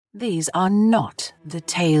These are not the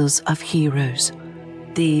tales of heroes.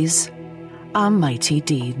 These are mighty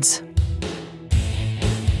deeds.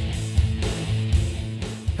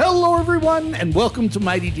 Hello, everyone, and welcome to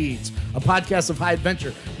Mighty Deeds, a podcast of high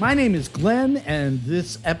adventure. My name is Glenn, and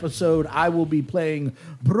this episode I will be playing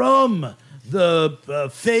Brom, the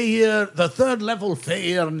third level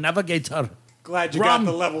Feyr Navigator. Glad you got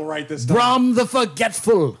the level right this time. Brom the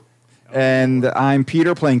Forgetful. And I'm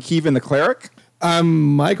Peter playing Kevin the Cleric.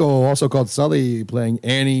 I'm Michael, also called Sully, playing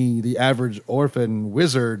Annie, the average orphan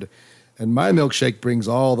wizard. And my milkshake brings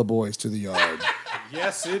all the boys to the yard.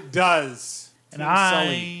 Yes, it does. And Team I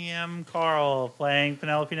Sully. am Carl, playing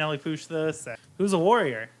Penelope Nelly Pooch the who's a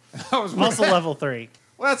warrior. I was Also level 3.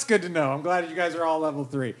 Well, that's good to know. I'm glad you guys are all level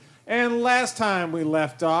 3. And last time we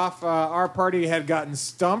left off, our party had gotten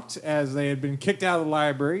stumped as they had been kicked out of the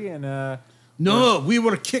library. And No, we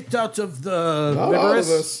were kicked out of the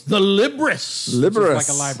Liberus. The Libris. Liberus. Like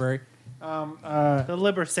a library. The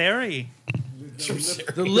Libersari.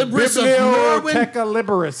 The Libris of Merwin. Biblioteca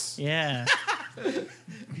Liberis. Yeah.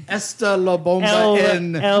 Esta La Bomba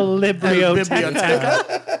en El Librioteca.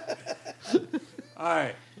 Biblioteca. All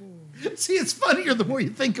right. See, it's funnier the more you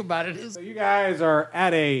think about it. So you guys are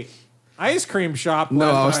at a ice cream shop. No,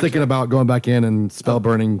 I was thinking about going back in and spell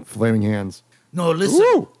burning flaming hands. No, listen.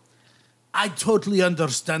 Woo! I totally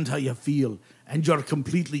understand how you feel, and you're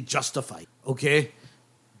completely justified, okay?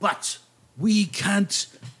 But we can't...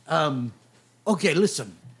 okay,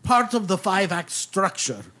 listen. Part of the 5-act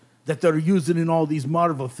structure that they're using in all these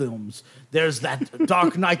Marvel films, there's that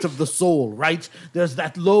Dark Night of the Soul, right? There's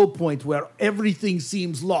that low point where everything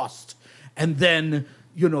seems lost, and then,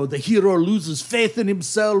 you know, the hero loses faith in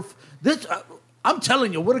himself. This... I'm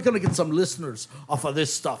telling you, we're going to get some listeners off of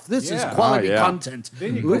this stuff. This is quality content.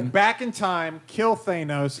 Then you go back in time, kill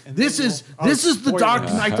Thanos. And This is the Dark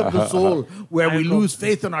Night of the Soul where we lose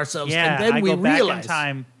faith in ourselves, Yeah, and then I we go back realize in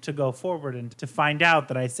time to go forward and to find out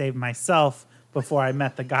that I saved myself before I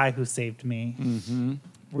met the guy who saved me.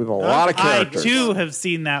 With a lot of I, characters. too, have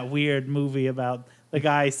seen that weird movie about the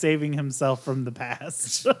guy saving himself from the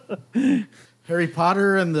past. Harry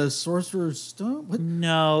Potter and the Sorcerer's Stone. What?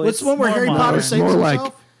 No, What's it's the one where more Harry modern. Potter It's saves more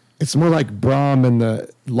himself? it's more like Brahm and the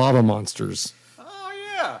lava monsters. Oh,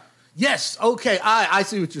 yeah. Yes. Okay. I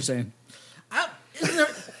see what you're saying.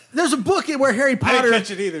 There's a book where Harry I Potter didn't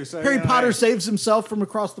catch it either. So Harry Potter hey. saves himself from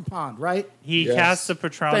across the pond, right? He Yes. casts a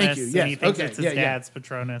Patronus, Thank you. and Yes. he thinks Okay. it's his Yeah, yeah. dad's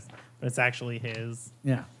Patronus, but it's actually his.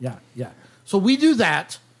 Yeah. So we do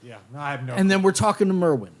that, Yeah, no, I have no. and then we're talking to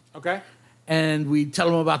Merwin, Okay. and we tell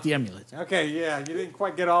him about the amulet. Okay, yeah, you didn't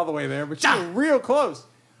quite get all the way there, but you were real close.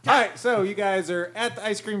 All right, so you guys are at the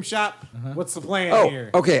ice cream shop. What's the plan here?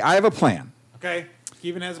 Okay, I have a plan. Okay,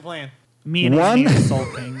 Kevin has a plan. Me and One- Annie are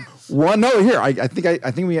sulking.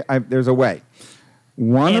 I think there's a way.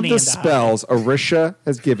 One Annie of and the I. spells Arisha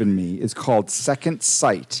has given me is called Second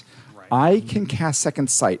Sight. I can cast Second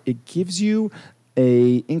Sight. It gives you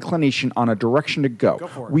a inclination on a direction to go. Go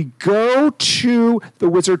for it. We go to the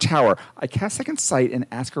Wizard Tower. I cast Second Sight and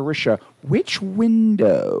ask Arisha which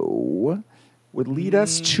window would lead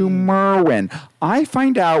us to Merwin. I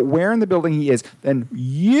find out where in the building he is. Then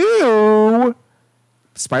you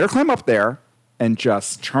spider climb up there and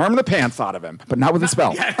just charm the pants out of him, but not with a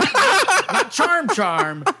spell. Not charm,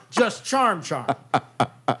 just charm.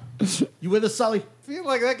 You with us, Sully? I feel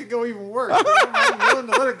like that could go even worse. But I'm willing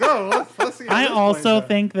to let it go. Let's see how I this also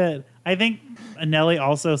plays out. think Nelly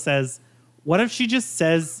also says, what if she just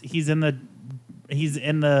says he's in the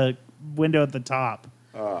window at the top?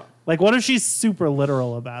 Like, what if she's super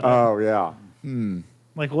literal about it? Oh, yeah.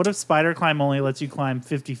 Like, what if spider climb only lets you climb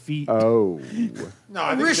 50 feet? Oh. No, I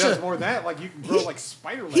think it Arisha- does more than that. Like you can grow like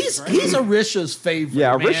spider legs, He's right? Arisha's favorite.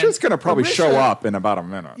 Yeah, man. Arisha's going to probably Arisha- show up in about a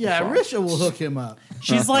minute. Yeah, So. Arisha will hook him up.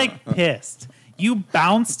 She's like pissed. You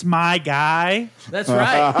bounced my guy. That's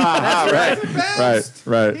right. That's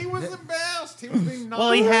right. Right. He was embarrassed. He was being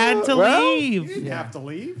Well, he had to Well, He leave. didn't have to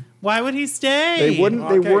leave. Why would he stay? They wouldn't.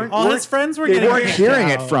 They Okay. weren't. All his friends were They getting weren't kicked hearing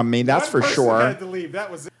it out. from me. That's One for person sure. had to leave.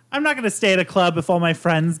 That was it. I'm not going to stay at a club if all my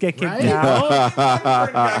friends get kicked Right? out.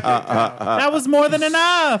 I That was more than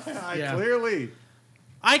enough. Yeah. clearly.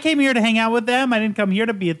 I came here to hang out with them. I didn't come here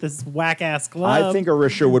to be at this whack-ass club. I think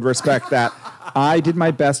Arisha would respect that. I did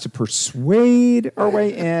my best to persuade our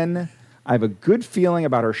way in. I have a good feeling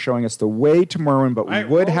about her showing us the way to Merwin, but we All right,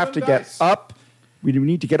 would roll have to them get dice. up. We do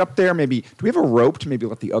need to get up there. Maybe do we have a rope to maybe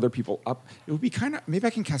let the other people up? It would be kind of. Maybe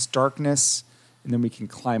I can cast darkness, and then we can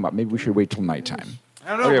climb up. Maybe we should wait till nighttime. I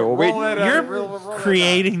don't know. Okay, well, wait. roll that, You're roll that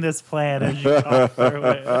creating this plan as you talk through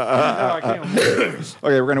it. No, I can't.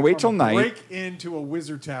 Okay, we're gonna wait till night. Break into a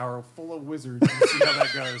wizard tower full of wizards and see how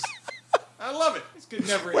that goes. I love it. It's could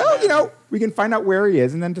never. Well, we can find out where he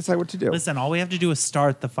is and then decide what to do. Listen, all we have to do is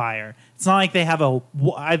start the fire. It's not like they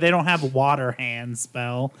don't have a water hand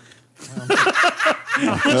spell.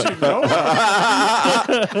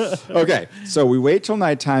 Okay, so we wait till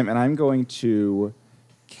nighttime, and I'm going to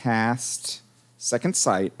cast Second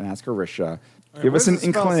Sight and ask Arisha. Give us an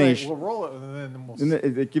inclination. We'll roll it, and then we'll. And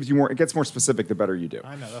it gives you more. It gets more specific the better you do.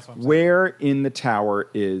 I know, that's what I'm saying. Where in the tower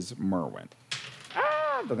is Merwin?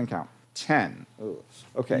 Doesn't count. 10. Ugh.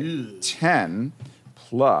 Okay. 10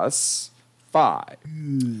 plus 5.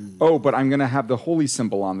 Oh, but I'm going to have the holy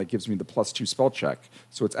symbol on that gives me the +2 spell check.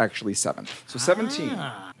 So it's actually 7. So 17.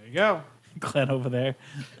 There you go. Glenn over there.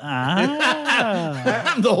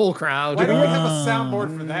 The whole crowd. Why do we have a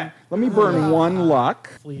soundboard for that? Let me burn 1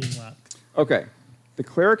 luck. Fleeting luck. Okay. The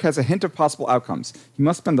cleric has a hint of possible outcomes. He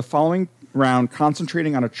must spend the following round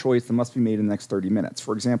concentrating on a choice that must be made in the next 30 minutes.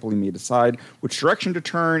 For example, he may decide which direction to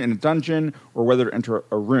turn in a dungeon or whether to enter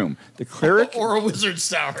a room. The cleric Or a wizard's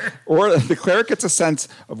tower. or the cleric gets a sense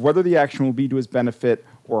of whether the action will be to his benefit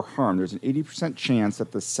or harm. There's an 80% chance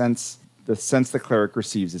that the sense the cleric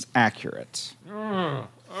receives is accurate.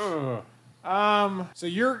 So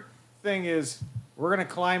your thing is, we're gonna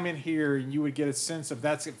climb in here, and you would get a sense of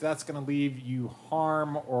if that's gonna leave you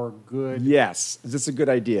harm or good. Yes. Is this a good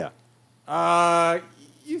idea?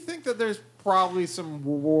 You think that there's probably some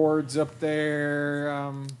rewards up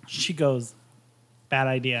there? She goes, bad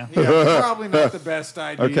idea. Yeah, probably not the best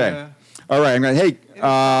idea. Okay. All right. I'm going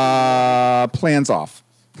to, plans off.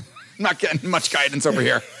 I'm not getting much guidance over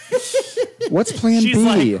here. What's plan She's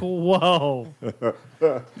B? like, whoa. You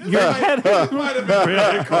might have been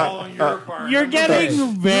really calling your part. You're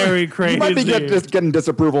getting very crazy. You might be getting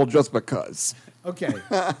disapproval just because. Okay.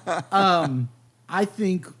 I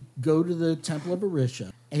think go to the Temple of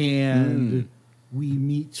Arisha and we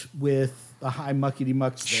meet with the high muckety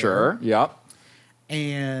mucks there. Sure. Yep.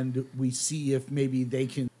 And we see if maybe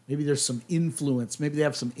there's some influence. Maybe they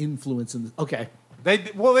have some influence in the. Okay. They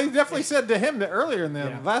definitely said to him that earlier in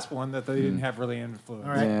the last one that they didn't have really influence.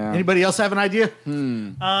 All right. Yeah. Anybody else have an idea?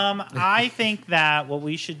 I think that what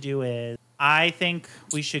we should do is, I think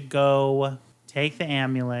we should go take the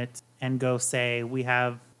amulet and go say we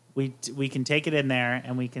can take it in there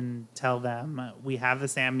and we can tell them we have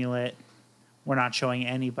this amulet. We're not showing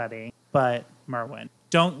anybody but Merwin.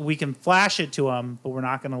 We can flash it to him, but we're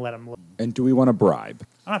not going to let him look. And do we want to bribe?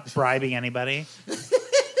 I'm not bribing anybody.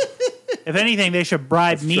 If anything, they should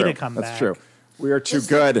bribe me to come back. That's true. We are too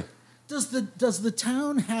good. Does the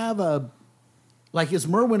town have is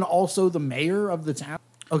Merwin also the mayor of the town?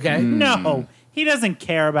 Okay. No, he doesn't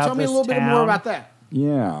care about Tell me this a little bit town. more about that.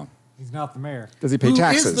 Yeah. He's not the mayor. Does he pay Who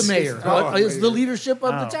taxes? is the mayor? Is the leadership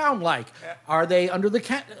of the town like? Are they are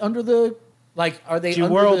they Did you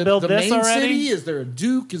under world build the this main already? city? Is there a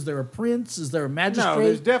duke? Is there a prince? Is there a magistrate? No,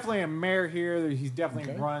 there's definitely a mayor here. He's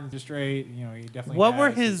definitely runs straight. He definitely. What were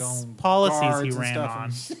has his own policies guards he and ran stuff,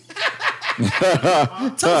 on?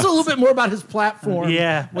 and- Tell us a little bit more about his platform.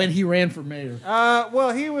 Yeah. When he ran for mayor.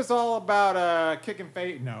 Well, he was all about kicking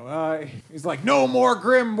fate. No, he's like no more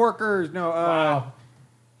grim workers. No, Wow.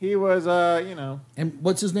 he was And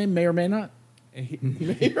what's his name? May or may not.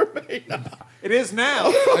 May or may not. It is now.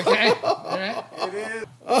 Okay. All right. It is.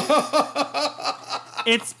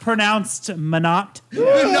 It's pronounced Manot.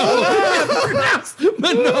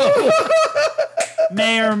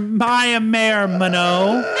 Mayor Maya Mayor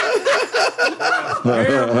Mano.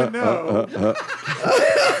 Mayor Minot.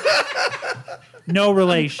 No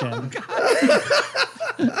relation.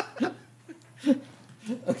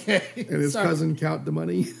 Okay. And his cousin Count the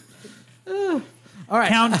Money. All right.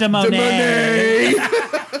 Count de Monet.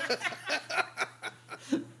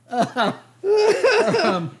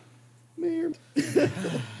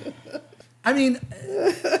 I mean,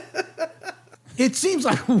 it seems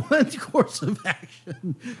like one course of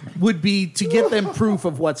action would be to get them proof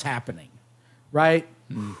of what's happening, right?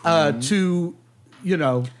 To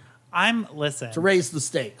raise the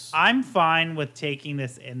stakes. I'm fine with taking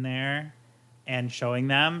this in there and showing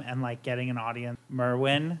them and getting an audience.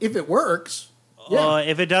 Merwin. If it works. Yeah.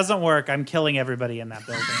 If it doesn't work, I'm killing everybody in that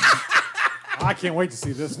building. I can't wait to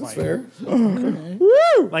see this fight. Fair.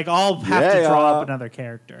 I'll have to draw up another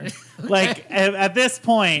character. At this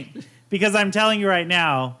point, because I'm telling you right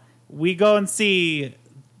now, we go and see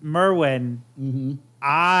Merwin. Mm-hmm.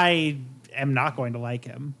 I am not going to like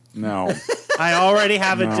him. No. I already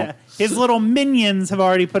have his little minions have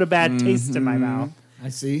already put a bad taste in my mouth. I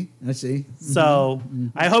see. So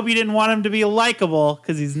I hope you didn't want him to be likable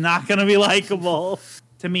because he's not going to be likable.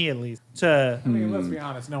 To me, at least. I mean, let's be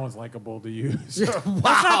honest. No one's likable to you. So.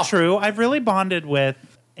 That's not true. I've really bonded with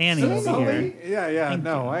Annie over here. Yeah.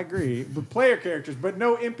 No, I agree. But player characters, but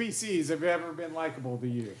no NPCs have ever been likable to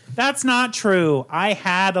you. That's not true. I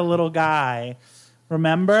had a little guy.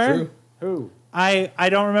 Remember? True. Who? I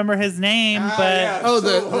don't remember his name, but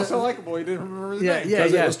so likable. He didn't remember his name.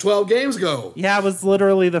 Because it was 12 games ago. yeah, it was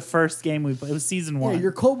literally the first game we played. It was season 1. Yeah,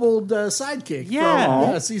 your kobold sidekick.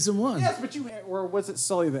 Yeah. From, season 1. Yes, but you or was it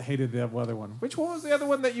Sully that hated the other one? Which one was the other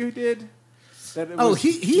one that you did? That it Oh, was,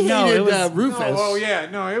 he No, hated it was- Rufus.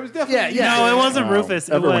 No, it was definitely Yeah. No, it wasn't Oh, Rufus.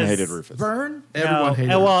 It everyone was hated Rufus. Vern. Everyone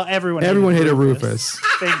hated Well, everyone hated Rufus.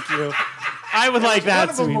 Thank you. I would like that. One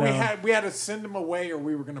of them to where know. we had to send him away, or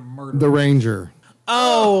we were going to murder The him. Ranger.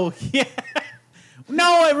 Oh, yeah. No,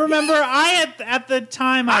 I remember. At the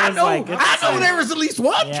time I was like, I know there was at least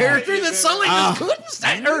one Yeah. character that Sully just couldn't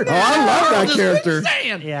stand. I love Carl that just character. couldn't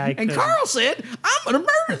stand. Yeah, I and couldn't. Carl said, "I'm going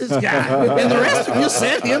to murder this guy," and the rest of you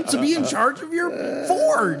sent him to be in charge of your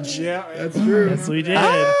forge. Yeah, That's true. yes, we did.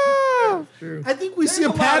 I think we There's see a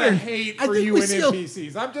lot pattern. of hate I for think you we in see a-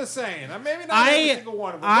 NPCs. I'm just saying. Maybe not every single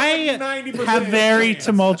one of them. but I like 90% have very chance.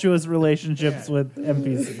 tumultuous relationships with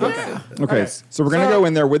NPCs. Okay, so we're going to go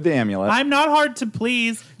in there with the amulet. I'm not hard to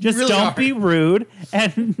please. Just really don't are. be rude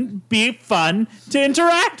and be fun to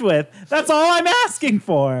interact with. That's all I'm asking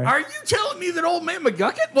for. Are you telling me that old man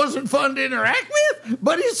McGucket wasn't fun to interact with?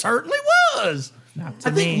 But he certainly was. Not to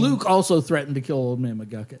I think me. Luke also threatened to kill old man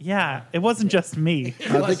McGucket. Yeah, it wasn't just me.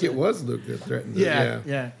 I think it was Luke that threatened it.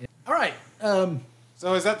 Yeah. All right.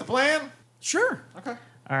 So is that the plan? Sure. Okay.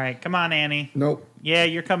 All right, come on, Annie. Nope. Yeah,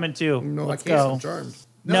 you're coming too. No, Let's I can't. go. Some charms.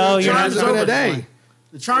 No, you're not. charms It's been over. a day.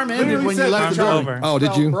 The charm ended Literally when you said left the charms building. over. Oh,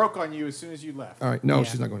 did you? Broke on you as soon as you left. All right. No, Yeah.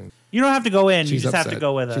 she's not going in. You don't have to go in. She's you just have upset. to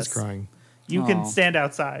go with us. She's crying. You can stand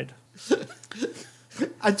outside.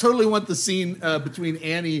 I totally want the scene between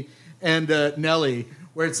Annie and Nellie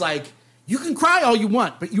where it's like, you can cry all you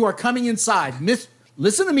want, but you are coming inside.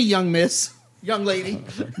 Listen to me, young lady.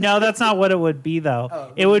 No, that's not what it would be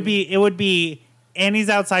though. It would be Annie's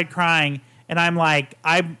outside crying, and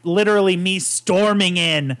I'm literally me storming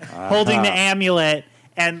in, holding the amulet,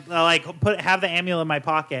 and have the amulet in my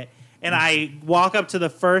pocket, and I walk up to the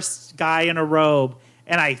first guy in a robe,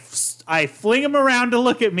 and I fling him around to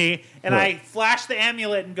look at me, and I flash the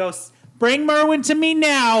amulet and go, "Bring Merwin to me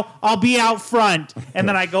now. I'll be out front." And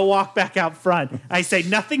then I go walk back out front. I say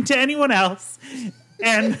nothing to anyone else,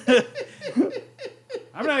 and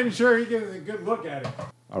I'm not even sure he gives a good look at it.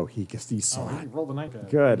 Oh, he saw He it. rolled a 9.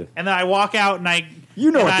 Good. then I walk out and I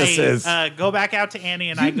This is. Go back out to Annie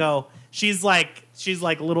and I go. She's like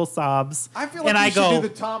little sobs. I feel like and you I should go, do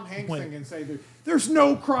the Tom Hanks Wait. thing and say, "There's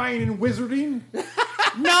no crying in wizarding."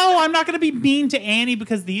 No, I'm not going to be mean to Annie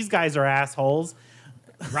because these guys are assholes.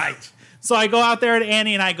 Right. So I go out there to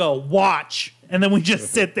Annie and I go, "Watch," and then we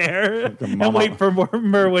just sit there and mama- wait for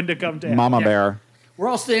Merwin to come down. Mama Bear. We're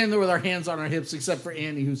all standing there with our hands on our hips except for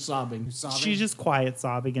Annie who's sobbing. She's just quiet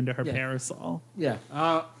sobbing into her Yeah. parasol. Yeah.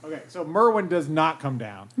 Okay, so Merwin does not come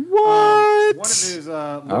down. What? One of his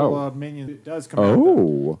little minions does come down.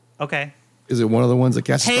 Oh. Okay. Is it one of the ones that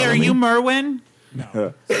cast a Hey, spell are on me? you Merwin?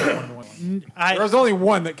 There was only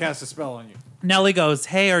one that cast a spell on you. Nellie goes,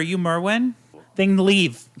 "Hey, are you Merwin?" Then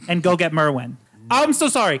leave and go get Merwin. Oh, I'm so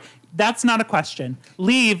sorry. That's not a question.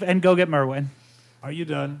 Leave and go get Merwin. Are you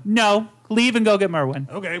done? No, leave and go get Merwin.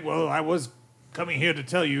 Okay, well, I was coming here to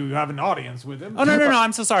tell you have an audience with him. Oh, no,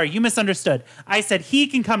 I'm so sorry. You misunderstood. I said he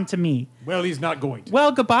can come to me. Well, he's not going to.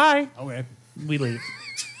 Well, goodbye. Okay. We leave.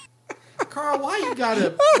 Carl, why you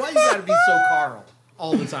gotta be so Carl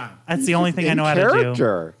all the time? That's the only thing I know how to do.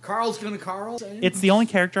 Character. Carl's gonna Carl? It's the only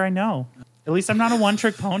character I know. At least I'm not a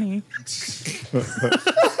one-trick pony.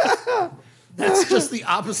 That's just the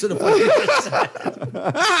opposite of what you just said.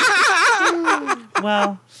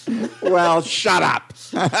 Well, Well, shut up.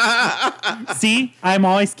 see? I'm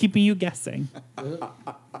always keeping you guessing.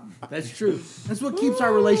 That's true. That's what keeps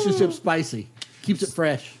our relationship spicy. Keeps it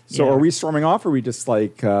fresh. So Yeah. are we storming off, or are we just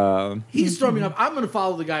like? He's storming up. I'm gonna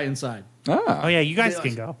follow the guy inside. Oh, yeah, you guys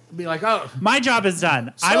can go. Be like, oh, My job is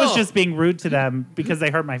done. I was So- just being rude to them because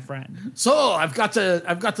they hurt my friend. so I've got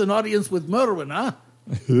an audience with Merwin, huh?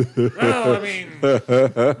 Well, I mean,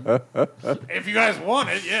 if you guys want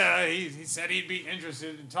it, yeah, he said he'd be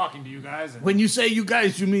interested in talking to you guys. And When you say you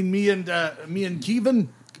guys, you mean me and Kevin?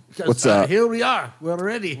 'Cause, What's up? Here we are. We're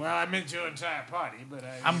ready. well, I meant your entire party, but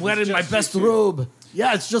I'm it's wearing my just best you two. robe.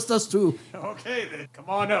 Yeah, it's just us two. Okay, then come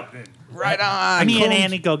on up then. Right on. Me and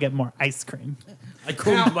Annie go get more ice cream. I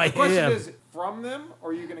combed my the question hair. is, from them, or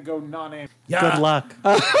are you going to go non-aim? Yeah. Good luck.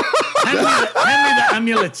 Hand me the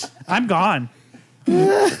amulet. I'm gone.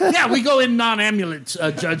 Yeah, we go in non-amulet,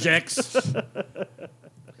 Judge X.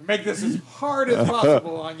 make this as hard as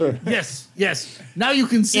possible on you. Yes. Now you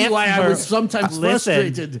can see If why I Mer- was sometimes Listen,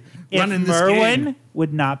 frustrated if running this Merwin game.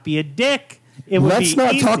 would not be a dick, it would Let's be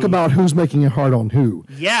not easy. talk about who's making it hard on who.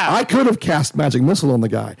 Yeah. I could have cast Magic Missile on the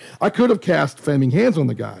guy. I could have cast Flaming Hands on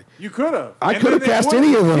the guy. You could have. I could have cast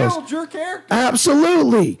any of those. Killed your character.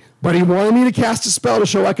 Absolutely. But he wanted me to cast a spell to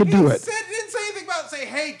show I could do it. Didn't say anything about say,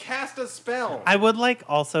 hey, cast a spell. I would like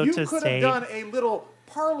also You to could say have done a little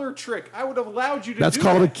parlor trick. I would have allowed you to That's do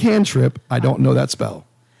called a that. cantrip. I don't know that spell.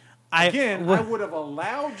 Again, I would have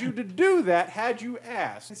allowed you to do that had you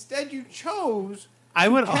asked. Instead, you chose I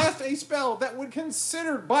would to cast a spell that would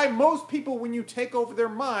considered by most people when you take over their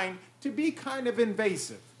mind to be kind of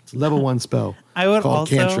invasive. It's a level 1 spell. I would called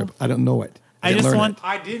also- cantrip. I don't know it. I didn't just learn want it.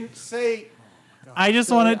 I didn't say. I just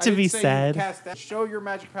Silly, want it to I be didn't say you said. Cast that. Show your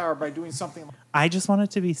magic power by doing something. I just want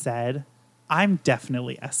it to be said. I'm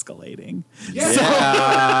definitely escalating. Yes,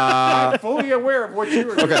 I'm fully aware of what you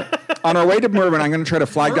were doing. Okay. On our way to Merwin, I'm going to try to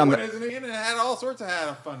flag down Merwin the. isn't in and had all sorts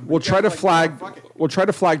of fun. We'll You try to guys flag. fuck it. We'll try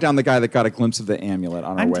to flag down the guy that got a glimpse of the amulet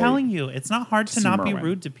on our I'm way. telling you, it's not hard to See not be Merwin.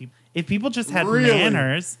 rude to people. If people just had Really?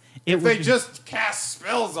 manners, it If would they be- just cast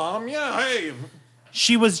spells on them, yeah, hey.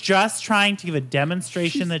 She was just trying to give a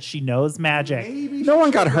demonstration that she knows magic. Maybe No she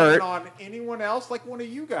one got should've done hurt. it on anyone else, like one of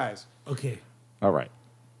you guys. Okay. All right.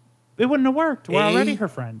 It wouldn't have worked. We're A- already her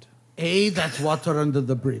friend. A, that's water under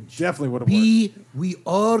the bridge. Definitely would have worked. B, we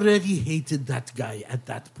already hated that guy at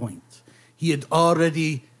that point. He had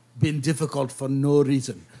already been difficult for no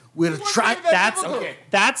reason. We're trying. That's Okay.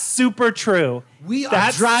 That's super true. We are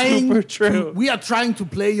That's trying. super true. We are trying to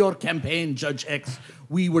play your campaign, Judge X.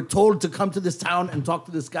 We were told to come to this town and talk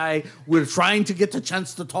to this guy. We're trying to get the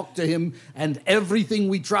chance to talk to him, and everything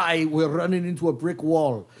we try, we're running into a brick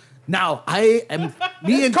wall. Now, I am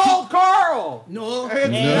me and Called Carl! No, It's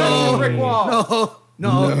no, a brick wall.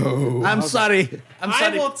 no. I'm sorry. I'm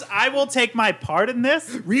sorry. I will take my part in this.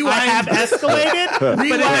 Rewind. I have escalated, but it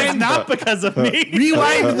is Rewind. not because of me.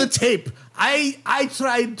 Rewind the tape. I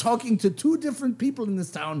tried talking to 2 different people in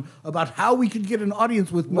this town about how we could get an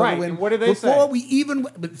audience with Right, Merwin. and what did they before say? we even,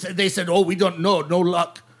 they said, "Oh, we don't know, no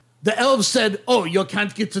luck." The elves said, "Oh, you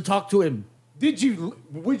can't get to talk to him."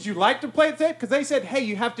 Would you like to play the tape? Because they said, hey,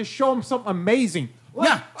 you have to show them something amazing. Like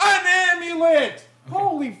Yeah. an amulet!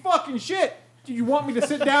 Holy fucking shit! Do you want me to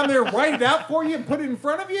sit down there, write it out for you, and put it in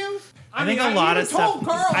front of you? I think a lot even of stuff- told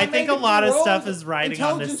Carl I and think made a lot of roll stuff is riding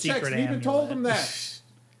on this intelligence checks secret and even told them amulet. that.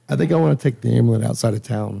 I think I want to take the amulet outside of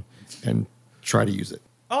town and try to use it.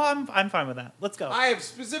 Oh, I'm fine with that. Let's go. I have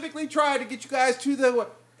specifically tried to get you guys to the.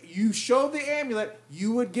 You showed the amulet,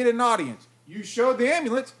 you would get an audience. You showed the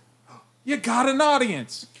amulet, you got an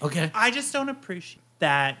audience. Okay. I just don't appreciate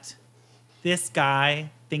that this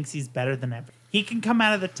guy thinks he's better than ever. He can come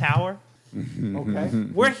out of the tower. Okay.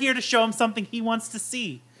 We're here to show him something he wants to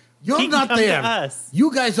see. You're He can not come to there. us.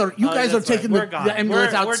 You guys are. You Oh, guys are that's right. taking We're the gone.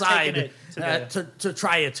 amulet We're outside taking it to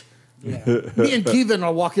try it. Yeah. Me and Kevin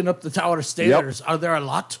are walking up the tower stairs. Are there a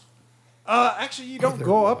lot? Actually, you don't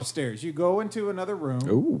go upstairs. You go into another room.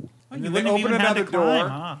 Ooh. And You then they wouldn't have open even had another to door. climb,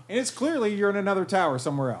 huh? And it's clearly you're in another tower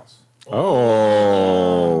somewhere else.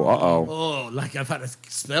 Oh. Uh-oh. Oh, like I've had a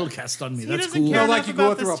spell cast on me. He That's doesn't cool. care like enough you go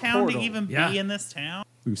about through this a town to portal. even Yeah. be in this town.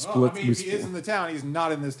 Who Well, split? I mean, if he is in the town, he's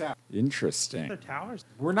not in this tower. Interesting. The towers.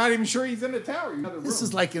 We're not even sure he's in the tower. He's in another room. This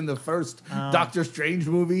is like in the first Doctor Strange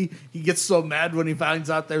movie. He gets so mad when he finds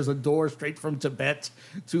out there's a door straight from Tibet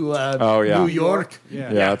to Oh, yeah. New York. Yeah.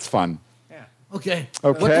 Yeah, that's fun. Yeah. Okay.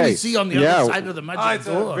 Okay. What do we see on the Yeah. other side of the magic It's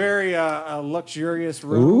door? a very luxurious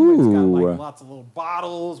room. It's got Ooh. like lots of little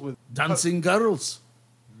bottles with Dancing girls.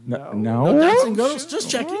 No. No dancing girls. Just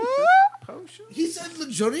checking. potions. He said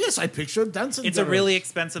luxurious. I pictured dancing It's girls. a really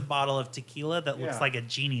expensive bottle of tequila that looks Yeah. like a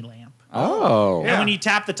genie lamp. Oh. Yeah. And when you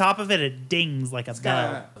tap the top of it, it dings like a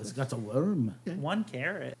bell. It's got a worm. 1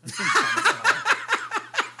 carat. That seems satisfying.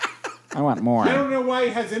 I want more. I don't know why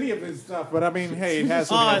he has any of his stuff, but I mean, hey, it has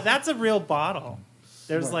some. Oh, that's a real bottle.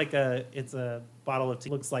 There's like it's a bottle of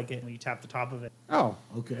looks like it when you tap the top of it. Oh,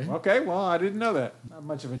 Okay. okay. Well, I didn't know that. Not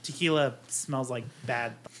much of a. Tequila smells like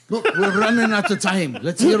bad. Look, we're running out of time.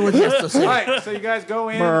 Let's hear what he has to All say. right, so you guys go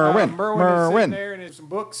in. Merwin, Merwin is Merwin. sitting there and there's some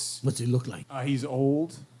books. What's he look like? He's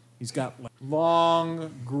old. He's got like,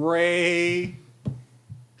 long gray.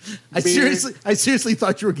 I beard. seriously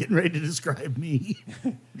thought you were getting ready to describe me.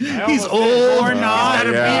 He's almost old. did. Or He's not. got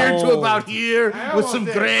a Yeah. beard to about here I with almost some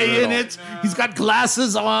did. gray in it. No. He's got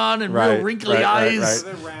glasses on and Right, real wrinkly right, right, eyes.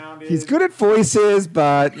 right. The round He's good at voices,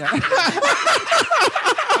 but kind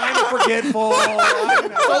of forgetful. I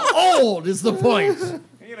know. So old is the point.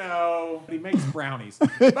 You know, he makes brownies.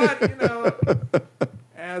 But, you know,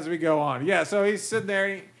 as we go on. Yeah, so he's sitting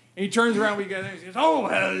there. And he turns around, we get there, and he says, "Oh,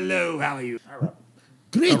 hello, how are you?"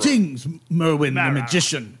 Greetings, Merwin the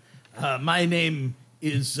magician. My name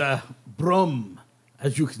is Brum.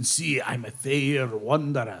 As you can see, I'm a fair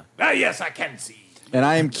wanderer. Ah, yes, I can see. And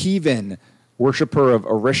I am Kevin, worshipper of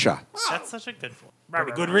Orisha. That's such a good one.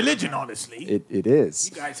 Pretty good religion, honestly. It is.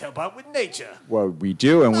 You guys help out with nature. Well, we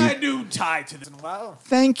do, and I we do tie to this in a while.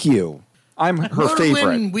 thank you. I'm her Merwin,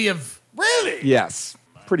 favorite. we have... Really? Yes,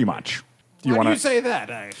 pretty much. Do you Why want do you to? say that,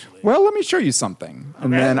 actually? Well, let me show you something.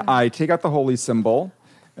 And Okay. then I take out the holy symbol,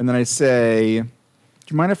 and then I say, "Do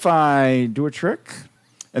you mind if I do a trick?"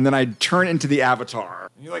 And then I turn into the avatar.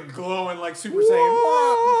 You're like glowing like Super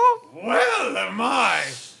Saiyan. Well, am I.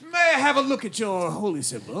 May I have a look at your holy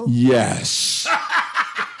symbol? Yes.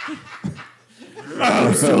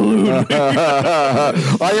 Absolutely.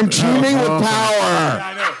 I am teeming with power.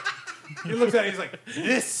 I know. He looks at it, he's like,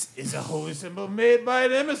 "This is a holy symbol made by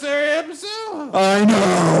an emissary himself. I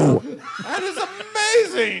know. That is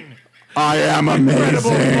amazing. I am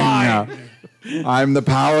Incredible amazing. mind. I'm the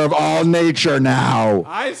power of all nature now.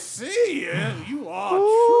 I see. You are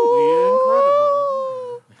truly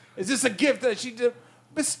incredible. Is this a gift that she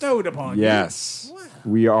bestowed upon you? Yes.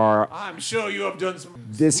 We are. I'm sure you have done some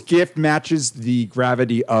This gift matches the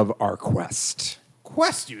gravity of our quest.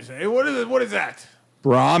 quest, you say? What is it? What is that?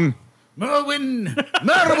 Brahm. Merwin!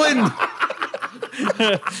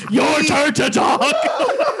 Your turn to talk.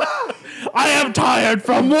 I am tired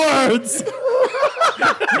from words.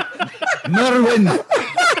 Merwin!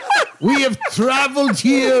 We have traveled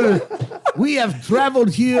here. We have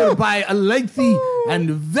traveled here by a lengthy and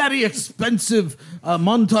very expensive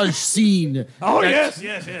montage scene. Oh, yes.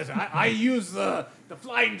 I use the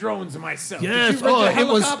flying drones myself. Yes, Did you rent a it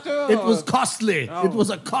was helicopter, it or- was costly. It was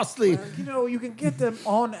a costly. You know, you can get them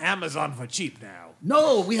on Amazon for cheap now.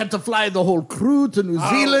 No, we had to fly the whole crew to New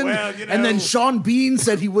Zealand, well, you and then know- Sean Bean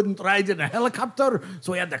said he wouldn't ride in a helicopter,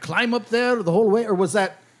 so he had to climb up there the whole way. Or was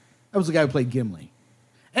that was the guy who played Gimli?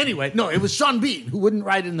 Anyway, no, it was Sean Bean who wouldn't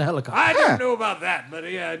ride in the helicopter. I don't know about that, but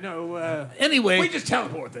yeah, no. Anyway, We just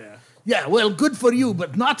teleport there. yeah, well, good for you,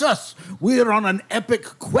 but not us. We're on an epic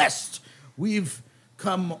quest. We've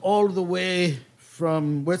come all the way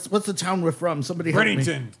from what's the town we're from? Somebody help me.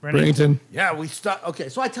 Brennington. Bennington. Yeah, we start. Okay,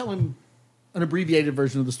 so I tell him an abbreviated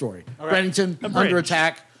version of the story. Okay. Brennington A under bridge.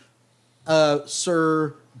 attack.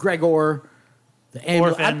 Sir Gregor, the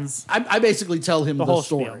ambulance. Orphans. I basically tell him the whole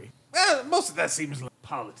story. spiel. Well, most of that seems like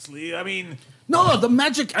policy. I mean, No, the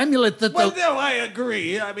magic amulet that well, the. no, I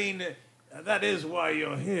agree. I mean, that is why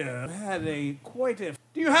you're here. Had quite a.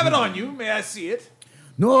 Do you have it on you? May I see it?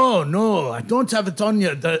 No, I don't have it on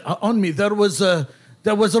you. On me, there was a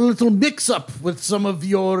little mix-up with some of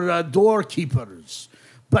your doorkeepers,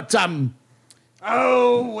 but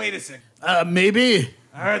Oh, wait a second. maybe.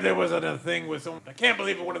 I heard there was another thing with someone. I can't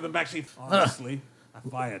believe one of them actually. Honestly, I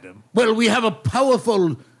fired him. Well, we have a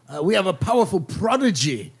powerful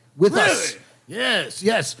prodigy with us. Really?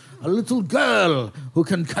 Yes, a little girl who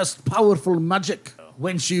can cast powerful magic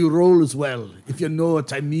when she rolls well, if you know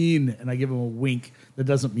what I mean. And I give him a wink that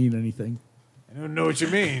doesn't mean anything. I don't know what you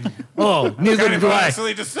mean. Oh, neither Kind of do I.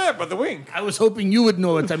 honestly disturbed by the wink. I was hoping you would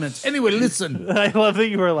know what I meant. Anyway, listen, I love that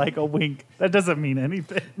you were like a wink. That doesn't mean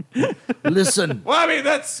anything. listen. Well, I mean,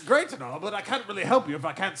 that's great and all, but I can't really help you if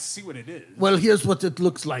I can't see what it is. Well, here's what it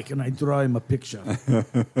looks like, and I draw him a picture.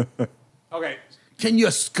 Okay. Can you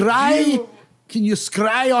scry? You- Can you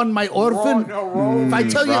scry on my orphan? roll. If I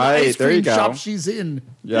tell you Right, the ice there you cream go. shop she's in,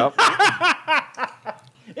 Yep.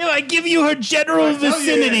 If I give you her general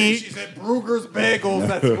vicinity, She's at Brugger's Bagels.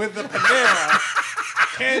 That's with the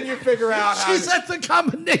Panera. Can you figure out how? she's at the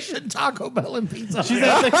combination Taco Bell and Pizza she's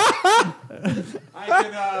Hut. at the, I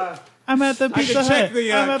can. I'm at the I Pizza can check Hut.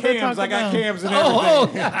 the I'm at the cams. Taco I got Bell. cams and everything.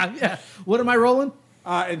 Oh, yeah. What am I rolling?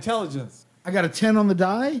 Intelligence. I got a 10 on the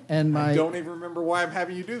die, and I my don't even remember why I'm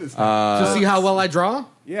having you do this. Now. to see how well I draw.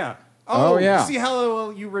 Yeah. Oh, yeah. See how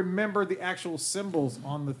well you remember the actual symbols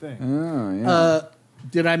on the thing. Oh, yeah.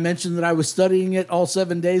 Did I mention that I was studying it all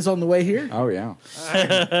 7 days on the way here? Oh, yeah.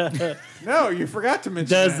 No, you forgot to mention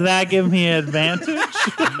Does that give me advantage?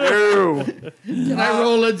 No. Can I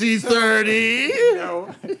roll a d30?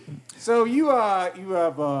 No. So you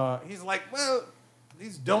have he's like, well,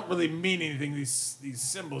 these don't really mean anything, these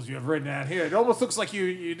symbols you have written out here. It almost looks like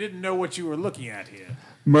you didn't know what you were looking at here.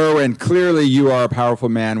 Merwin, clearly you are a powerful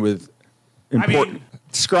man with important. mean-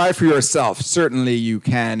 Scry for yourself. Certainly you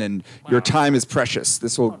can, and your time is precious.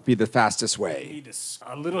 This will be the fastest way. Need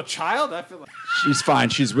a little child? I feel like She's fine.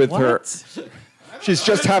 She's with her. What? She's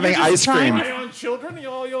just having ice trying- cream. my own children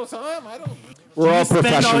all your time. I don't. We're all Spend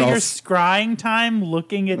all your professionals. scrying time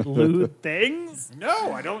looking at lewd things?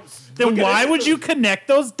 No, I don't. Then look at why it. would you connect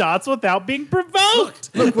those dots without being provoked?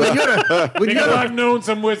 Look, Because I've known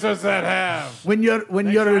some wizards that have. when you're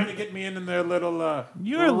They trying to get me in their little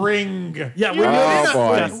You're- ring. yeah, You're Oh,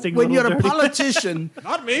 boy. disgusting when little you're a dirty- politician,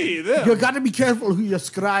 Not me. Them. you got to be careful who you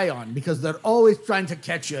scry on because they're always trying to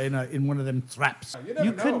catch you in one of them traps. never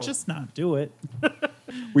You know. could just not do it. We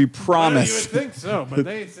Well, you would promise. think so, but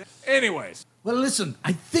they. Anyways, Well, listen,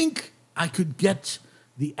 I think I could get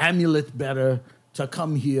the amulet better to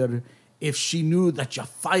come here if she knew that you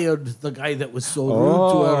fired the guy that was so rude to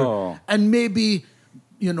Oh. her, and maybe,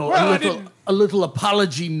 Well, a little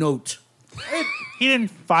apology note. He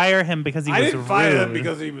didn't fire him because he I was didn't fire him rude.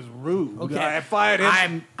 because he was rude. Okay, I fired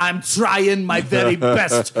him. I'm trying my very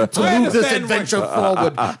best to move this understand adventure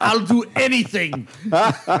forward. I'll do anything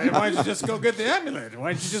Why don't you just go get the amulet?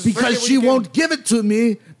 Why don't you just bring it because when she you get- won't give it to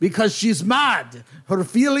me because she's mad. Her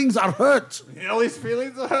feelings are hurt. Ellie's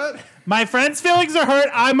feelings are hurt. My friend's feelings are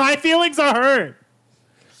hurt. My feelings are hurt.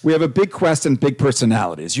 We have a big quest and big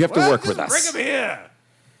personalities. You have to Well, work just with us. Bring him here.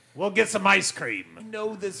 We'll get some ice cream. I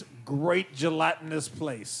know this great gelatinous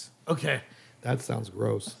place. Okay. That sounds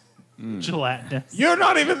gross. Gelatinous. You're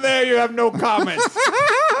not even there. You have no comments.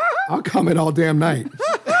 I'll comment all damn night.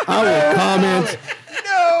 I will comment.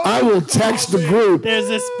 No. I will text the group There's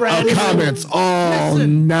a spread. comments all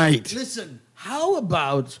Listen. night. Listen, how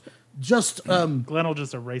about just Glenn will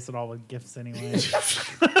just erase it all with gifts anyway.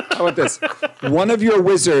 How about this? One of your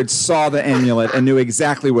wizards saw the amulet and knew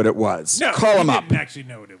exactly what it was. No, Call him he up. didn't actually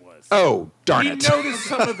know what it was. Oh, darn He it. noticed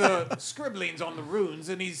some of the scribblings on the runes,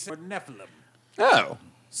 and he said Nephilim. Oh.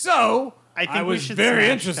 So I think we was should very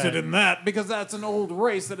smash interested that. in that because that's an old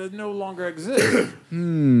race that no longer exists.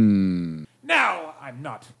 Now, I'm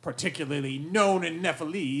not particularly known in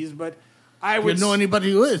Nephilese, but I you would know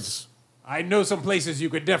anybody who is? I know some places you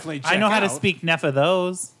could definitely check I know how to out. speak Neff of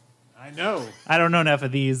those. I know. I don't know Neff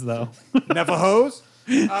of these though. Nephahos?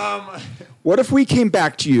 What if we came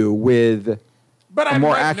back to you with But I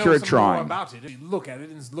more might accurate know some drawing. more about it. If you look at it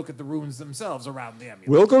and look at the runes themselves around the amulet.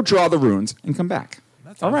 we'll go draw the runes and come back. That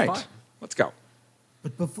All sounds right. fine. Let's go.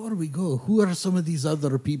 But before we go, who are some of these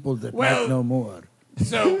other people that Well- might know more?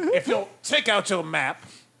 So if you'll take out your map,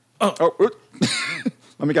 Oh,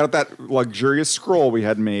 let me get out that luxurious scroll we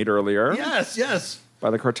had made earlier Yes, yes. by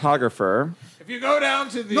the cartographer. if you go down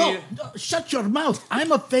to the No, shut your mouth.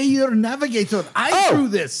 I'm a Feyir navigator. I Oh, drew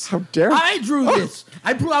this. how dare- I drew this.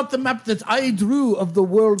 I pull out the map that I drew of the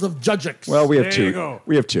world of Judgix. Well, we have There two. you go.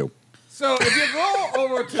 We have two. So if you go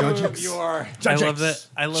over to your I love that.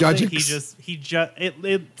 I love that he just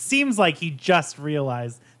it seems like he just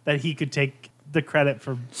realized that he could take the credit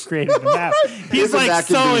for creating the map. He's Isn't like that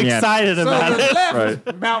so convenient? excited so about the it.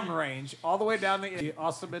 left mountain range, all the way down the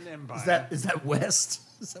Ottoman Empire. is that west?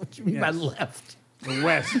 Is that what you mean by Yes. left? the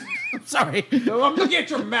west? I'm sorry. So I'm looking at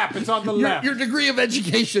your map. It's on the left. Your degree of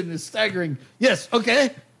education is staggering. Yes,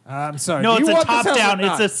 okay. I'm sorry. No, Do it's you a want this top house or down. It's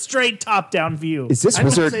not? a straight top down view. Is this I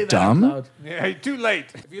won't say wizard that out dumb? loud. Yeah, too late.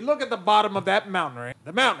 If you look at the bottom of that mountain range,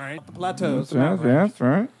 the plateaus, the Yeah, mountain range, that's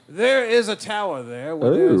right. there is a tower there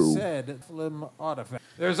where Oh. there's said Nephilim artifact.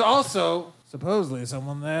 There's also supposedly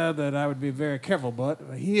someone there that I would be very careful, but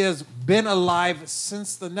he has been alive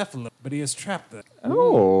since the Nephilim, but he is trapped there.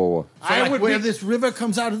 Oh. So like where this river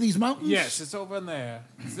comes out of these mountains? Yes, it's over in there.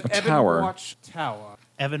 It's the A Ebon tower. Watch Tower.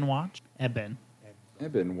 Evan Watch. Eben.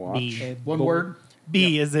 Eben Watch. B. One word.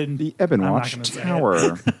 B is in The Eben I'm not Watch gonna say it.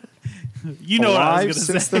 Tower. You know what I Alive was going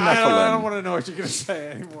since to say. the I don't Nephilim. want to know what you're going to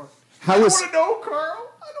say anymore. How I is want to know,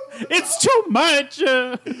 Carl. I don't want It's too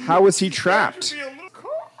much. how is he trapped? to be a little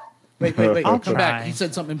Carl. Wait. I'll Come try. back. He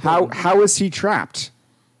said something How important. how is he trapped?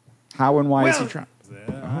 How and why is he Well, trapped?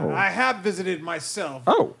 I have visited myself.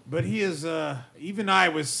 Oh. But he is, even I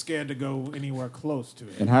was scared to go anywhere close to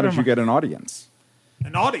And him. how did you get an audience?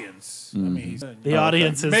 An audience. I mean, he's, The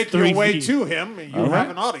audience is make 3 your way feet. to him, and you have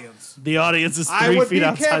an audience. The audience is 3 I would feet be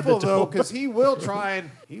outside careful the though, door. because he will try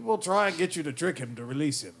and get you to trick him to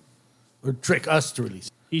release him. Or trick us to release.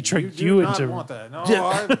 He tricked do you not into. want that. No,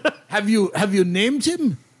 Have you named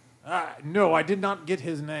him? no, I did not get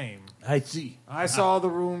his name. I see. I saw the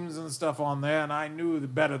rooms and stuff on there, and I knew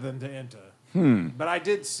better than to enter. But I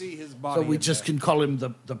did see his body. So we in just there. can call him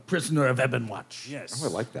the prisoner of Ebon Watch. Yes. Oh,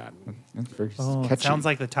 I like that. That's very Oh, catchy. sounds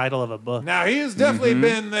like the title of a book. Now he has definitely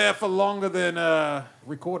been there for longer than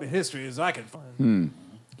recorded history as I can find.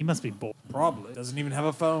 He must be bored. Probably doesn't even have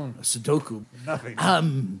a phone. Sudoku.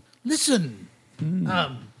 Nothing. Listen.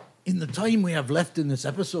 In the time we have left in this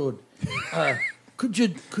episode,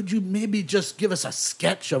 Could you maybe just give us a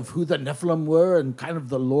sketch of who the Nephilim were and kind of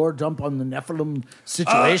the lore dump on the Nephilim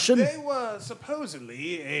situation? They were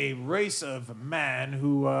supposedly a race of man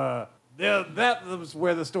who, that was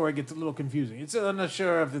where the story gets a little confusing. It's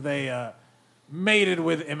unsure if they mated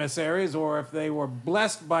with emissaries or if they were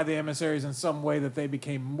blessed by the emissaries in some way that they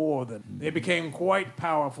became more than. They became quite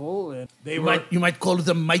powerful. And they You might call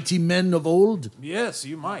them mighty men of old. Yes,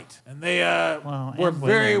 you might. And they Well, were and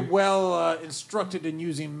very women. well instructed in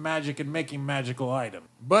using magic and making magical items.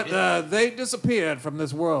 But they disappeared from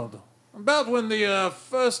this world. About when the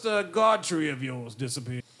first god tree of yours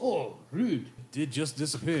disappeared. Oh, rude. It did just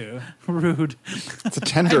disappear. Rude. It's a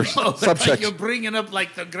tender Like subject. you're bringing up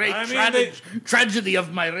like the great I mean, tragedy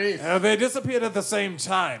of my race. They disappeared at the same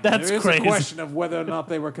time. That's there is crazy. a question of whether or not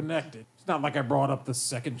they were connected. It's not like I brought up the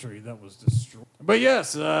second tree that was destroyed. But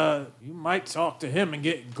yes, you might talk to him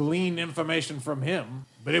and glean information from him,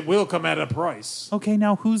 but it will come at a price. Okay,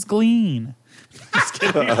 now who's Glean?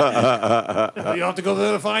 You'll have to go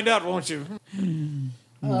there to find out, won't you?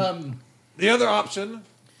 The other option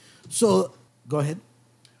So, go ahead.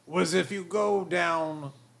 was if you go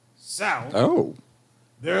down south, Oh,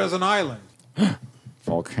 there is an island.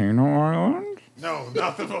 Volcano Island? No,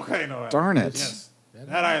 not the volcano island. Darn it. Yes,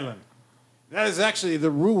 that island. That is actually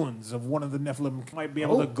the ruins of one of the Nephilim. Might be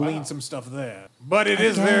able to glean some stuff there. But it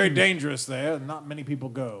is very dangerous there. Not many people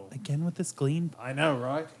go. Again with this Glean? I know,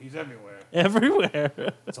 right? He's everywhere. Everywhere.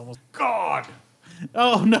 It's almost God.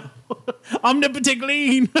 Oh, no. Omnipotent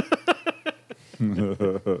Glean.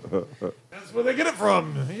 That's where they get it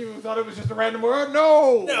from. You thought it was just a random word?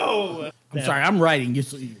 No. No. I'm sorry, I'm writing.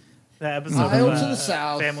 The episode Isle of to the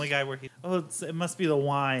south. Family Guy where it must be the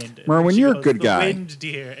wine. And Merwin, then she you're a goes, good "The guy." Wind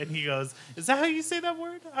deer. And he goes, is that how you say that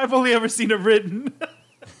word? I've only ever seen it written.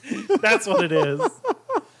 That's what it is.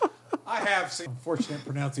 I have seen unfortunate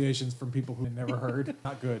pronunciations from people who never heard.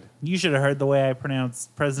 Not good. You should have heard the way I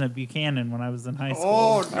pronounced President Buchanan when I was in high school.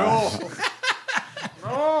 Oh, no.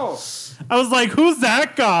 No. I was like, who's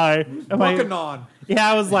that guy? Buchanan. Yeah,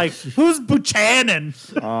 I was like, who's Buchanan?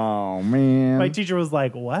 Oh, man. My teacher was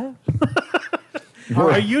like, what?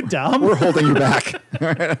 Are you dumb? We're holding you back.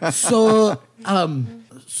 So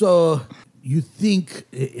you think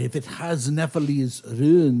if it has Nephilis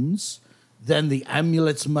runes, then the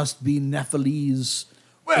amulets must be Nephilis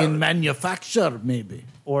in manufacture, maybe?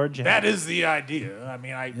 Or Jack. That is the idea. I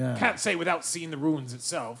mean, I Yeah. can't say without seeing the ruins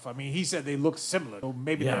itself. I mean, he said they look similar, so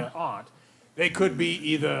maybe Yeah. they aren't. They could be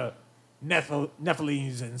either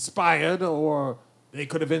Nephilis inspired, or they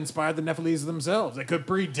could have inspired the Nephilis themselves. They could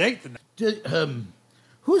predate the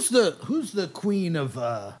Who's the queen of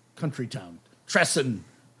Country Town? Tresson,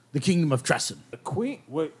 the kingdom of Tresson. queen.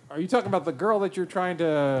 What are you talking about? The girl that you're trying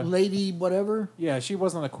to? Lady whatever? Yeah, she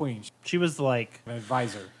wasn't a queen. She She was like, was an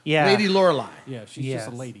advisor. yeah. Lady Lorelei. Yeah, she's Yes.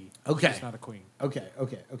 just a lady. Okay. She's not a queen. Okay.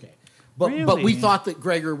 But we Really? thought that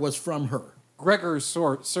Gregor was from her. Gregor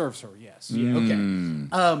serves her. Yes. Yeah,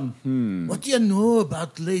 okay. What do you know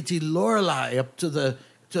about Lady Lorelei up to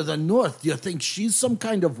the north? Do you think she's some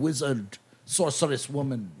kind of wizard, sorceress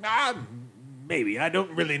woman? Maybe. I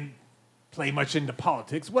don't really play much into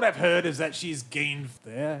politics. What I've heard is that she's gained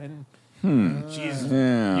there, and she's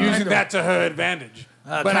using that to her advantage.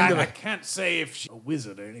 But kind of I a- can't say if she's a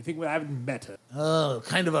wizard or anything. But I haven't met her. Oh,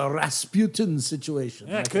 kind of a Rasputin situation.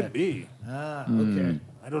 Yeah, it could be. Okay.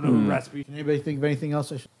 I don't know who Rasputin. Can anybody think of anything else?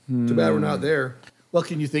 Too bad we're not there. Well,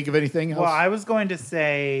 can you think of anything else? Well, I was going to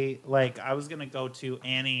say, like, I was going to go to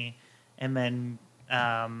Annie, and then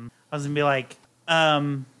I was going to be like,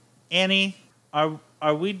 Annie,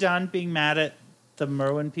 are we done being mad at the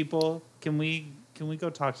Merwin people? Can we go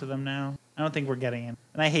talk to them now? I don't think we're getting in.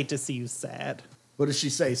 And I hate to see you sad. What does she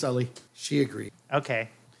say, Sully? She agreed. Okay.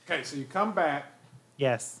 Okay, so you come back.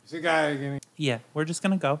 Yes. See the guy again. Yeah, we're just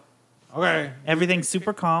going to go. Okay. Everything's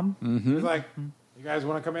super calm. He's like, you guys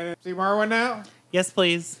want to come in and see Marwin now? Yes,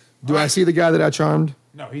 please. Do I see the guy that I charmed?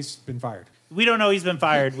 No, he's been fired. We don't know he's been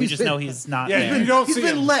fired. We just know he's not Yeah, there. you don't He's see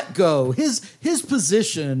been him. let go. His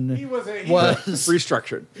position He was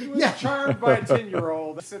Restructured. He was charmed by a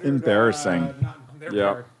 10-year-old. Embarrassing. Not on their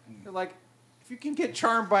Yep. part. They're like, if you can get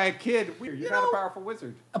charmed by a kid, you're not a powerful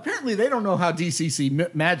wizard. apparently they don't know how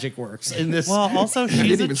DCC magic works in this. Well, also I she's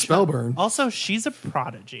didn't a even spell burn. Also, she's a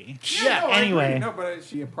prodigy. Yeah, no, I anyway. agree. No, but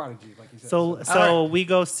she a prodigy, like you said. So we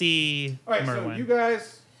go see all right, so Merwin. you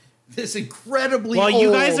guys. this incredibly While old,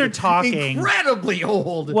 you guys are talking- incredibly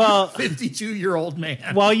old, Well- 52-year-old man.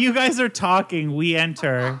 While you guys are talking, we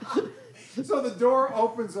enter. So the door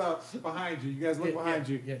opens up behind you. You guys look behind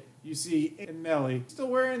you. yeah. You see Nellie still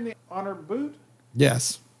wearing the honor boot.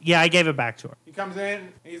 Yes. Yeah, I gave it back to her. He comes in,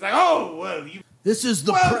 and he's like, "Oh, well, you This is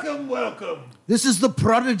the welcome." this is the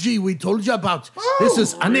prodigy we told you about. This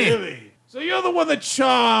is Anne. Really? So you're the one that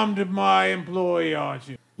charmed my employee, aren't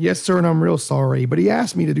you? Yes, sir, and I'm real sorry, but he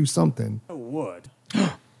asked me to do something. Oh, what?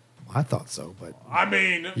 I thought so, but I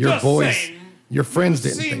mean, your just boys, saying, your friends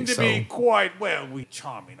you didn't seem think to so. be quite we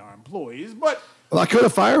charming our employees, but Well, I could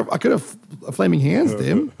have flaming hands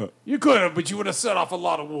them. you could have, but you would have set off a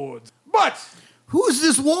lot of wards. But Who's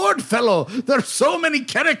this Ward fellow? There's so many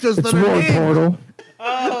characters It's that are Ward named. Portal.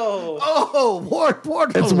 Oh, Ward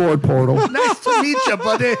Portal. It's Ward Portal. Nice to meet you,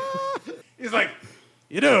 buddy. he's like,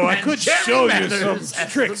 I And could Jerry show you Mathers some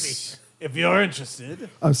has tricks if you're interested.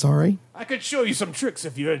 I'm sorry. I could show you some tricks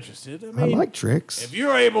if you're interested. I I mean, like tricks. if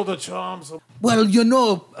you're able to charm some. Well,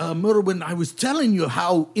 Merwin, I was telling you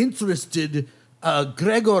how interested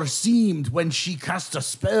Gregor seemed when she cast a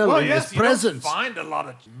spell Well, in yes, his you don't presence. find a lot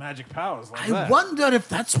of magic powers like I that. wonder if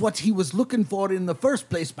that's what he was looking for in the first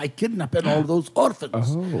place by kidnapping all those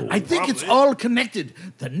orphans. I think it's Probably. all connected.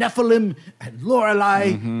 The Nephilim and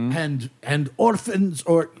Lorelei and orphans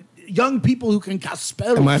or young people who can cast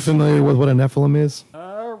spells. Am I familiar with what a Nephilim is?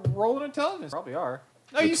 Roll an intelligence. Probably are.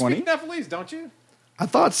 No, The you 20? speak Nepalese, don't you? I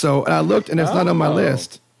thought so, and I looked, and it's not on my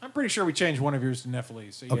list. I'm pretty sure we changed one of yours to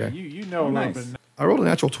Nepalese. So yeah, Okay. you know a little nice. bit. I rolled a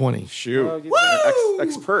natural 20. Shoot. Woo!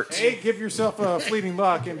 Expert. A, give yourself a fleeting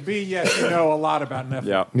luck, and B, yes, you know a lot about Nephilim.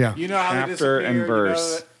 Yeah. Yeah. You know how they Chapter disappear. and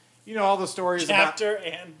verse. You know all the stories Chapter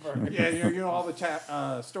and verse. about. Yeah, you know all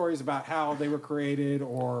the stories about how they were created,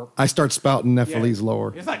 or I start spouting Nephilim Yeah.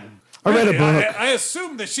 lore. It's like I read a book. I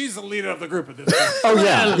assume that she's the leader of the group at this point. Oh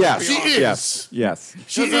yeah. Yes. she is. Yes. Yes.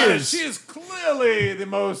 She Because, is. She is clearly the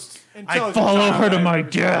most I intelligent. follow child her to I've my ever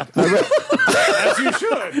death. seen. As you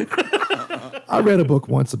should. I read a book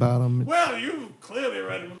once about him. Well, you clearly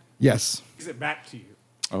read it. Yes. Gives it back to you.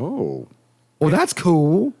 Oh. Well, that's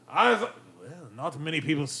cool. I was like, well, not many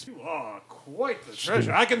people. You are quite the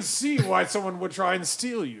treasure. I can see why someone would try and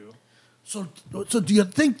steal you. So do you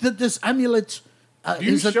think that this amulet Do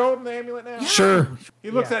you is a... show him the amulet now? Sure.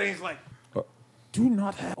 He looks at it and he's like, do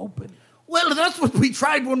not have open. Well, that's what we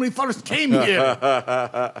tried when we first came here.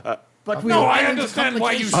 But we No, ran I into understand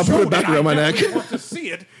why you I'll complications. put it showed back it. around my I neck. definitely want to see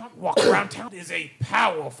it. Walk around town is a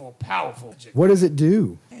powerful, powerful magic. What does it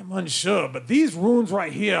do? I'm unsure, but these runes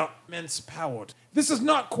right here are immense power. This is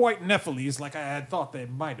not quite Nephilim like I had thought they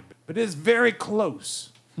might have been, but it is very close.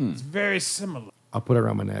 It's very similar. I'll put it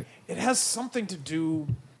around my neck. It has something to do,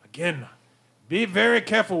 again, be very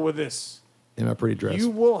careful with this. In my pretty dress. You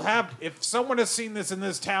will have, if someone has seen this in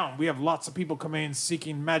this town, we have lots of people coming in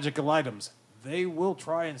seeking magical items. They will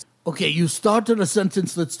try and. Okay, you started a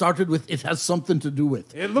sentence that started with "it has something to do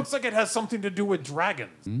with." It looks like it has something to do with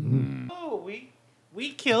dragons. Oh,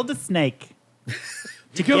 we killed a snake.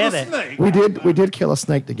 You killed get a it. snake. we did kill a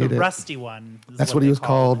snake to The get it. rusty one. is That's what they he was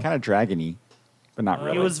called called. Kind of dragony, but not it.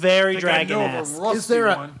 really. It was very I think I know of a dragon-esque. rusty Is there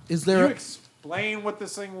a- one. is there Can a- you explain what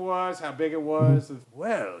this thing was, how big it was?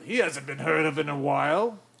 Well, he hasn't been heard of in a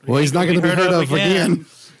while. Well, he's not going to be heard of again.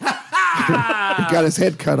 He got his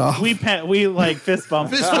head cut off. We like fist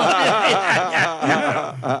bumped.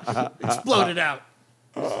 Exploded out.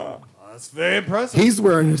 That's very impressive. He's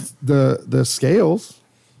wearing the scales.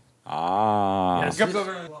 Ah. He comes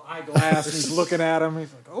over with a little eyeglass and he's looking at him.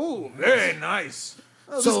 He's like, oh, very nice.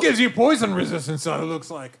 Oh, So- this gives you poison resistance, so it looks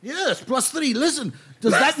like. Yes, +3. Listen,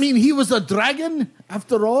 does that mean he was a dragon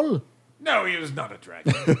after all? No, he was not a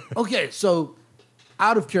dragon. Okay, so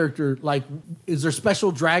out of character, like, is there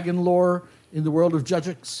special dragon lore in the world of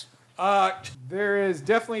Judgix? There is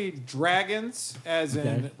definitely dragons, as in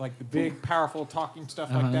Okay. like the big, powerful talking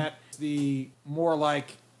stuff like that. The more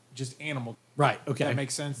like just animal. Right, okay. That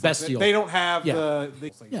makes sense. Bestial. They don't have Yeah.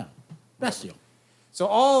 the Yeah, bestial.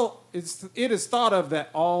 So it is thought of that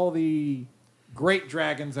all the great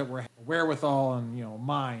dragons that were wherewithal and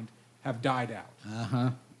mind have died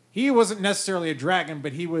out. He wasn't necessarily a dragon,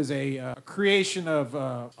 but he was a creation of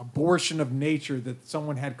abortion of nature that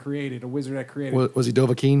someone had created, a wizard had created. Was he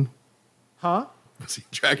Dovahkiin? Huh? Was he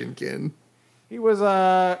Dragonkin? He was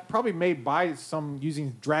probably made by some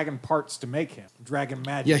using dragon parts to make him. Dragon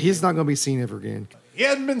magic. Yeah, he's not going to be seen ever again. He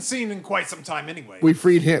hadn't been seen in quite some time anyway. We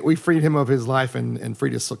freed him of his life and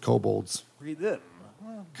freed his kobolds Read them.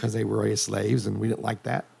 because they were his slaves, and we didn't like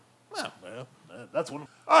that. Well, that's one.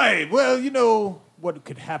 All right, well, you know what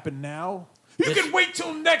could happen now? You can wait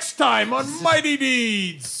till next time on Mighty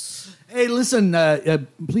Deeds. Hey, listen,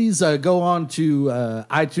 please go on to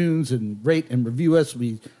iTunes and rate and review us.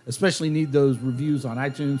 We especially need those reviews on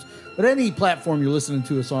iTunes. But any platform you're listening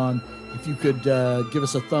to us on, if you could give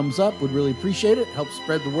us a thumbs up, we'd really appreciate it. Help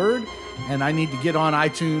spread the word. and I need to get on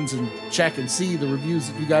iTunes and check and see the reviews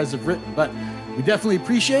that you guys have written. But we definitely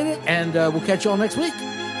appreciate it, and we'll catch you all next week.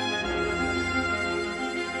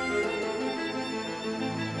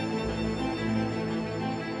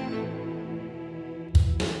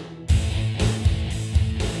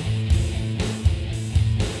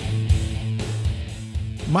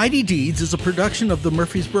 Mighty Deeds is a production of the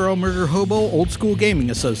Murfreesboro Murder Hobo Old School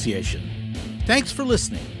Gaming Association. Thanks for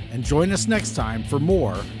listening, and join us next time for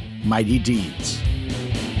more Mighty Deeds.